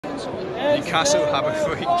Newcastle have a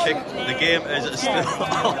free kick. The game is still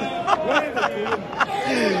on.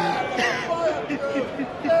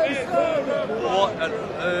 What on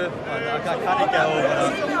earth? I can't get over that.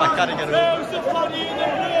 I can't get over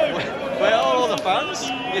it. Where are all the fans?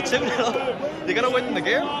 You're 2-0. You're going to win the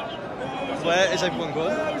game. Where is everyone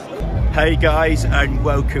going? Hey guys, and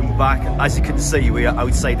welcome back. As you can see, we are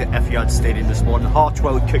outside the Etihad Stadium this morning.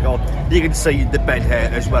 Half-12 kick-off. You can see the bed here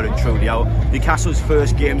as well and truly out. Newcastle's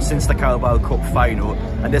first game since the Carabao Cup final,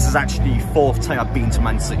 and this is actually the 4th time I've been to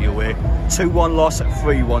Man City away. 2-1 loss,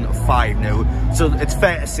 3-1, 5-0. So it's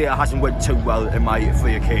fair to say it hasn't went too well in my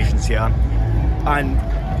 3 occasions here. And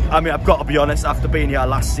I mean, I've got to be honest, after being here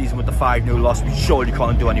last season with the 5-0 loss, we surely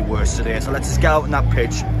can't do any worse today. So let's just get out on that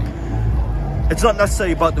pitch. It's not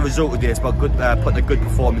necessarily about the result of this, but putting a good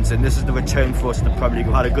performance in. This is the return for us to the Premier League.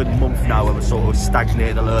 We've had a good month now where we're sort of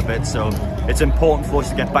stagnated a little bit, so it's important for us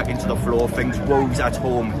to get back into the flow of things. Wolves at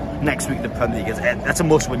home next week in the Premier League. That's a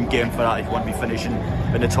must-win game for that if you want to be finishing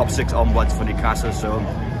in the top 6 onwards for Newcastle. So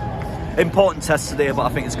important test today, but I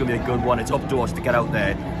think it's going to be a good one. It's up to us to get out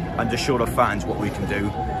there and to show the fans what we can do.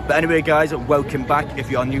 But anyway guys, welcome back. If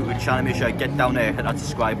you're new to the channel, make sure you get down there, hit that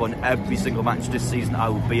subscribe button. Every single match this season I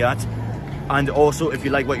will be at. And also, if you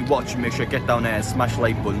like what you're watching, make sure you get down there and smash the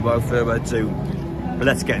like button. Without further ado, but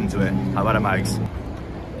let's get into it. How about it, Mags?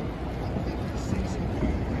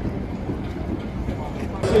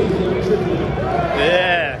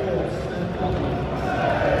 Yeah.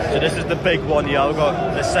 So this is the big one here. We've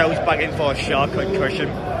got the Cells back in for a shark concussion.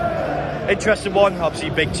 Interesting one. Obviously,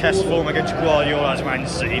 big test for him against Guardiola as Man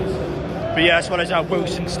City. But yeah, as well as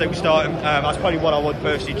Wilson still starting, that's probably what I would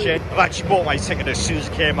personally change. I've actually bought my ticket as soon as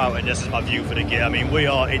it came out, and this is my view for the game. I mean, we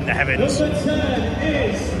are in the heavens. I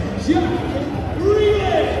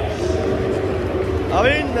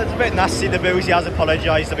mean, that's a bit nasty, the booze. He has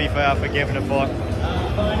apologised, to be fair, for giving a fuck.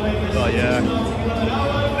 But yeah.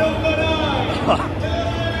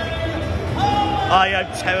 I am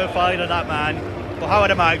terrified of that man. But how are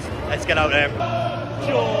the Mags? Let's get out there.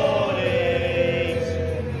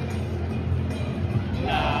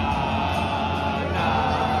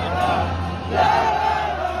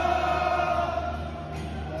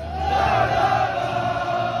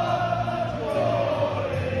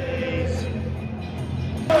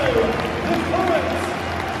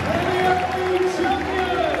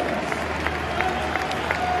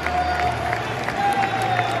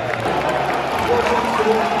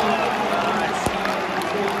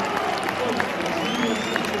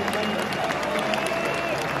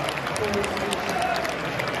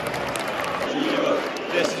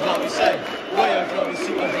 This is what we say. We are going to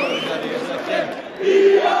see what that is again.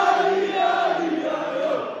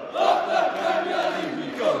 Up the Premier League we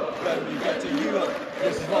go. When we get to Europe,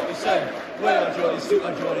 this is what we say. We are Jordan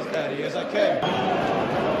Super Jordan's daddy as I came.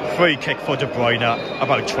 Free kick for De Bruyne,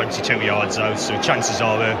 about 22 yards out, so chances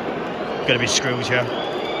are they're going to be screws here.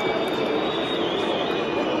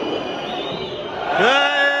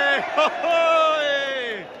 Hey!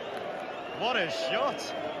 What a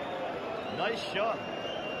shot! Nice shot.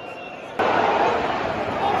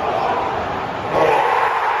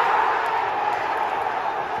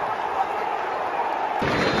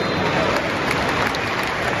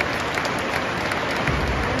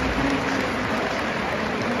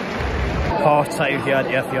 Half time here at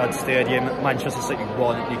the Etihad Stadium, Manchester City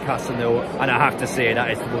 1, Newcastle 0, and I have to say that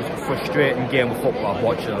is the most frustrating game of football I've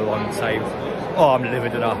watched in a long time. Oh, I'm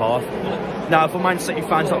living in a half. Now, for Man City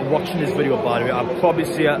fans that are watching this video, by the way, I'll probably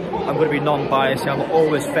say I'm going to be non-biased. I'm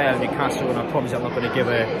always fair on Newcastle, and I promise I'm not going to give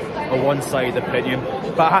a one-sided opinion.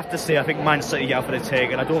 But I have to say, I think Man City are for the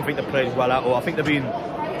take, and I don't think they played well at all. I think they've been...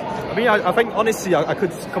 I think honestly I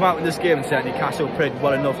could come out in this game and say that Newcastle played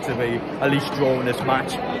well enough to be at least drawing this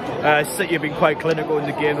match. City have been quite clinical in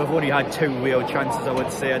the game. They've only had 2 real chances, I would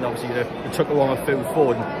say, and obviously they took a long Phil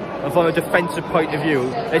Foden. And from a defensive point of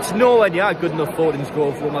view, it's nowhere near good enough Foden's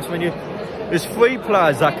goal for us. There's 3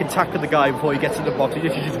 players that can tackle the guy before he gets in the box. He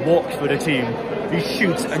literally just walks through the team. He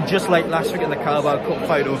shoots, and just like last week in the Carabao Cup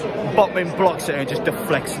final, Botman blocks it and just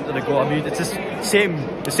deflects into the goal. I mean, it's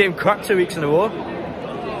the same crap 2 weeks in a row.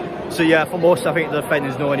 So yeah, for most, I think the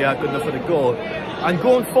defenders know when you're good enough for the goal. And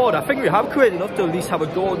going forward, I think we have created enough to at least have a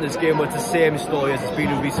goal in this game, but it's the same story as it's been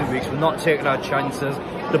in recent weeks. We're not taking our chances.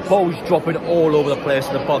 The ball's dropping all over the place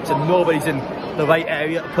in the box, and nobody's in the right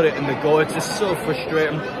area to put it in the goal. It's just so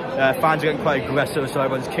frustrating. Fans are getting quite aggressive, so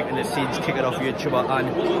everyone's kicking the seats, kicking off each other. And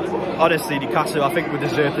honestly, Newcastle, I think we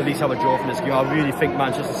deserve to at least have a draw from this game. I really think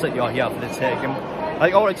Manchester City are here for the taking.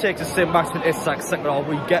 Like, all it takes is St. Maximin Isak second half,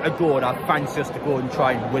 we get a goal and I fancy us to go and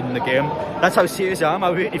try and win the game. That's how serious I am. I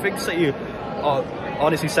really think City are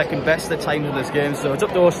honestly second best at times in this game, so it's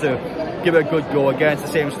up to us to give it a good go again. It's the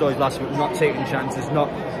same story as last week. We're not taking chances, not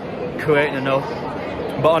creating enough.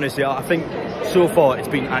 But honestly, I think so far it's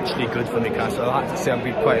been actually good for Newcastle. I have to say I've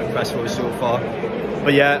been quite impressed with it so far.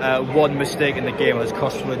 But yeah, one mistake in the game has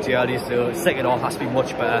cost us dearly, so second half has to be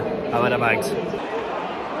much better. I would have bagged.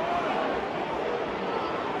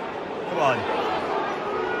 Come on.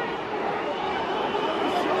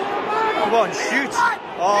 Come on, shoot!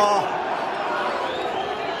 Oh!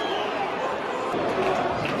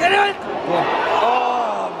 Get it!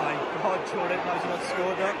 Oh my god, Jordan, that was not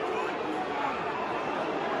scored that.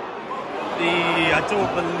 I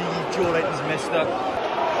don't believe Jordan's missed that.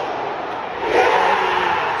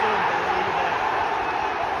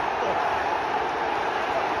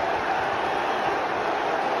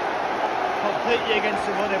 Completely against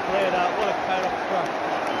the running play that. What a pair of crap.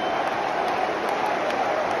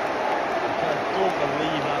 I don't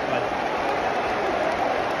believe that, man.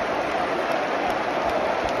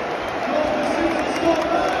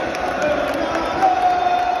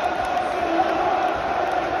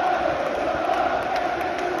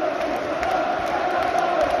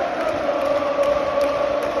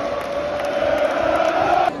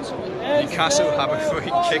 Newcastle have a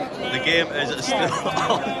free kick. The game is still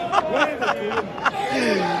on.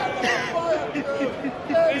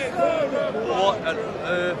 What? I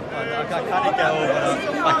can't get over that.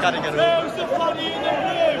 I can't get over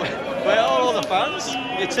it. Where are all the fans?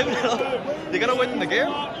 You're 2-0. You're going to win the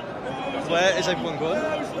game. Where is everyone going?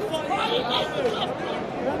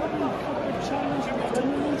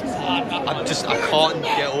 I can't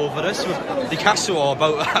get over this. Newcastle are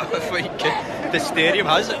about to have a free kick. The stadium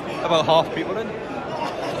has about half people in.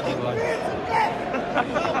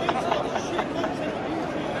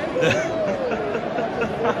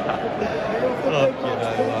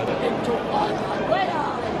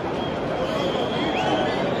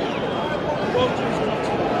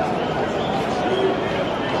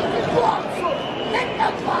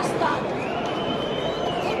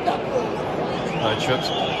 Trips.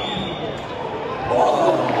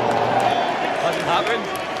 Hasn't happened.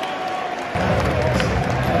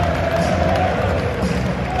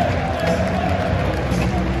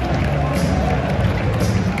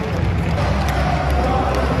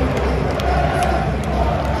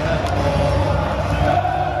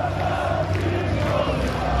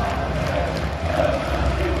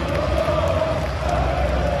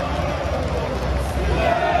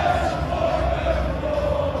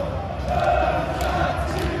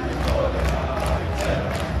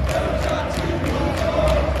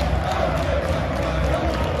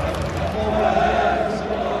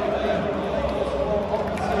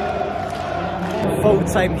 Full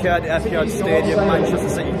time here at the Etihad Stadium, Manchester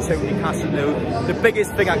City 2, Newcastle 0. The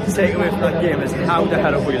biggest thing I can take away from that game is how the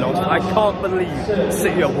hell have we lost. I can't believe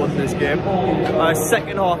City have won this game.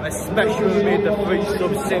 Second half, especially when we made the 3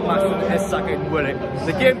 subs, same match from the second win it.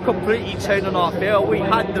 The game completely turned on our fair. We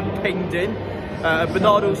had them pinged in.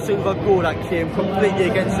 Bernardo Silva goal that came completely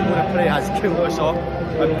against the winning play has killed us off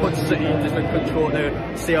and put City just in control to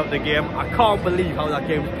stay out the game. I can't believe how that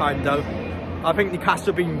game panned out. I think Newcastle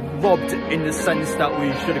have been robbed in the sense that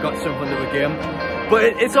we should have got something from the game. But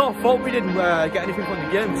it's our fault we didn't get anything from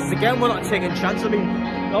the game. Because again, we're not taking chances. I mean,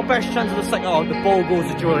 our best chance of the second half, the ball goes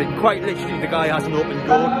to Jordan. Quite literally, the guy has an open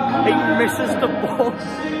goal. He misses the ball.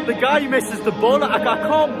 The guy misses the ball. Like, I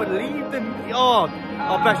can't believe them. Oh,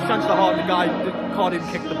 our best chance of the half, the guy can't even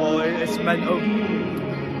kick the ball. It's mental.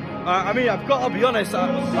 I mean, I've got to be honest,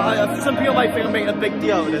 some people might think I'm making a big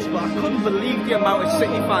deal out of this, but I couldn't believe the amount of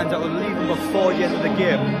City fans that were leaving before the end of the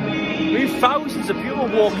game. I mean, thousands of people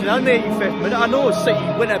walking on the 85th minute. I know City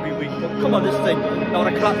win every week, but come on, this thing, I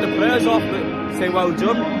want to clap the players off and say well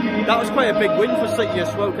done. That was quite a big win for City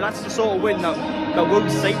as well, because that's the sort of win that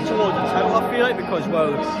won't sink towards the title, I feel like, because,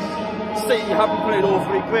 well, City haven't played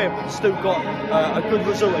overly great, but still got a good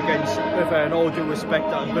result against, with all due respect,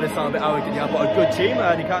 I'm going to sound a bit arrogant here, but a good team.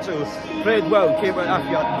 Newcastle played well, came out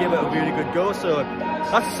after and gave it a really good go, so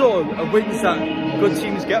that's the sort of wins that good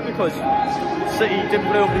teams get, because City didn't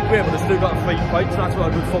play overly great, but they still got 3 points, and that's what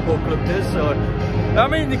a good football club does. So, I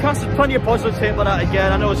mean, Newcastle's plenty of positives here for that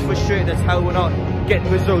again. I know it's frustrating as hell we're not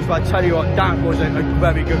getting results, but I tell you what, that was a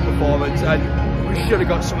very good performance, and we should have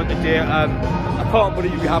got something today. I can't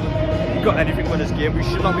believe we haven't got anything from this game. We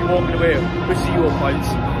should not be walking away with 0 points.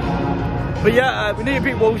 But yeah, we need to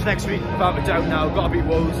beat Wolves next week, without a doubt now. Got to beat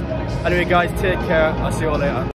Wolves. Anyway guys, take care. I'll see you all later.